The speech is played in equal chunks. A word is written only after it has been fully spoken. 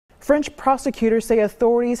French prosecutors say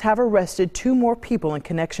authorities have arrested 2 more people in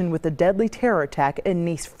connection with the deadly terror attack in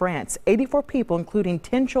Nice, France. 84 people, including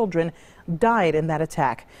 10 children, died in that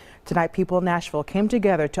attack. Tonight, people in Nashville came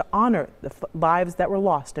together to honor the lives that were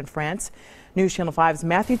lost in France. News Channel 5's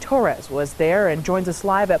Matthew Torres was there and joins us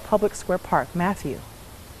live at Public Square Park. Matthew.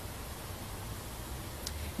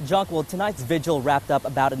 Junk, well, tonight's vigil wrapped up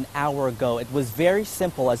about an hour ago. It was very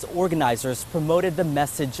simple as organizers promoted the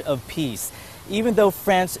message of peace. Even though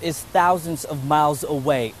France is thousands of miles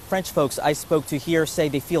away, French folks I spoke to here say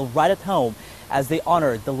they feel right at home as they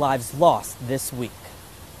honored the lives lost this week.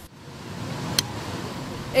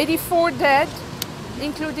 84 dead,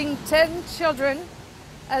 including 10 children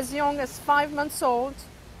as young as 5 months old,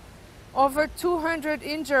 over 200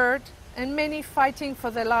 injured, and many fighting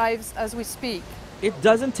for their lives as we speak. It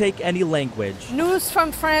doesn't take any language. News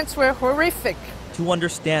from France were horrific. To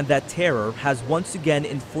understand that terror has once again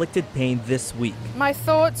inflicted pain this week. My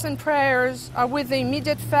thoughts and prayers are with the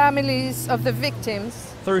immediate families of the victims.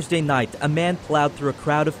 Thursday night, a man plowed through a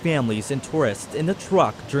crowd of families and tourists in a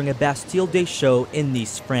truck during a Bastille Day show in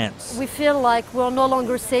Nice, France. We feel like we're no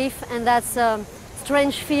longer safe, and that's a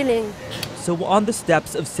strange feeling. So on the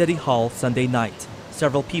steps of City Hall Sunday night,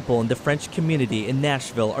 several people in the French community in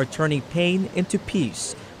Nashville are turning pain into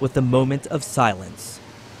peace with a moment of silence.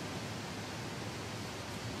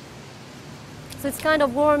 So it's kind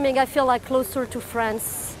of warming. I feel like closer to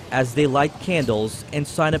France. As they light candles and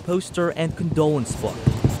sign a poster and condolence book.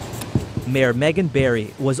 Mayor Megan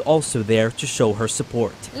Barry was also there to show her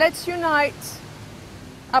support. Let's unite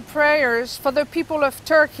our prayers for the people of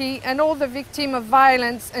Turkey and all the victims of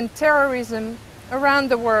violence and terrorism around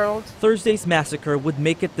the world. Thursday's massacre would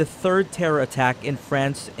make it the 3rd terror attack in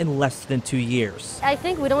France in less than 2 years. I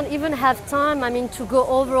think we don't even have time, to go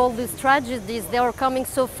over all these tragedies. They are coming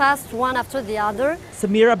so fast, one after the other.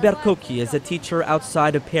 Samira Berkoki is a teacher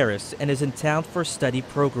outside of Paris and is in town for a study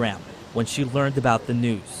program when she learned about the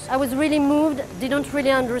news. I was really moved, didn't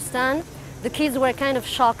really understand. The kids were kind of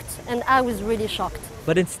shocked, and I was really shocked.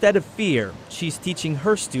 But instead of fear, she's teaching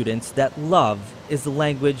her students that love is the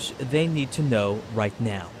language they need to know right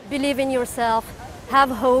now. Believe in yourself, have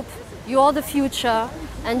hope, you are the future,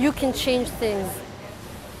 and you can change things.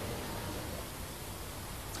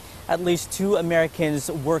 At least 2 Americans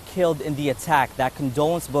were killed in the attack. That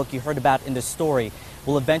condolence book you heard about in the story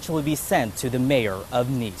will eventually be sent to the mayor of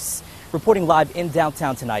Nice. Reporting live in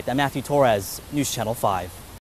downtown tonight, I'm Matthew Torres, News Channel 5.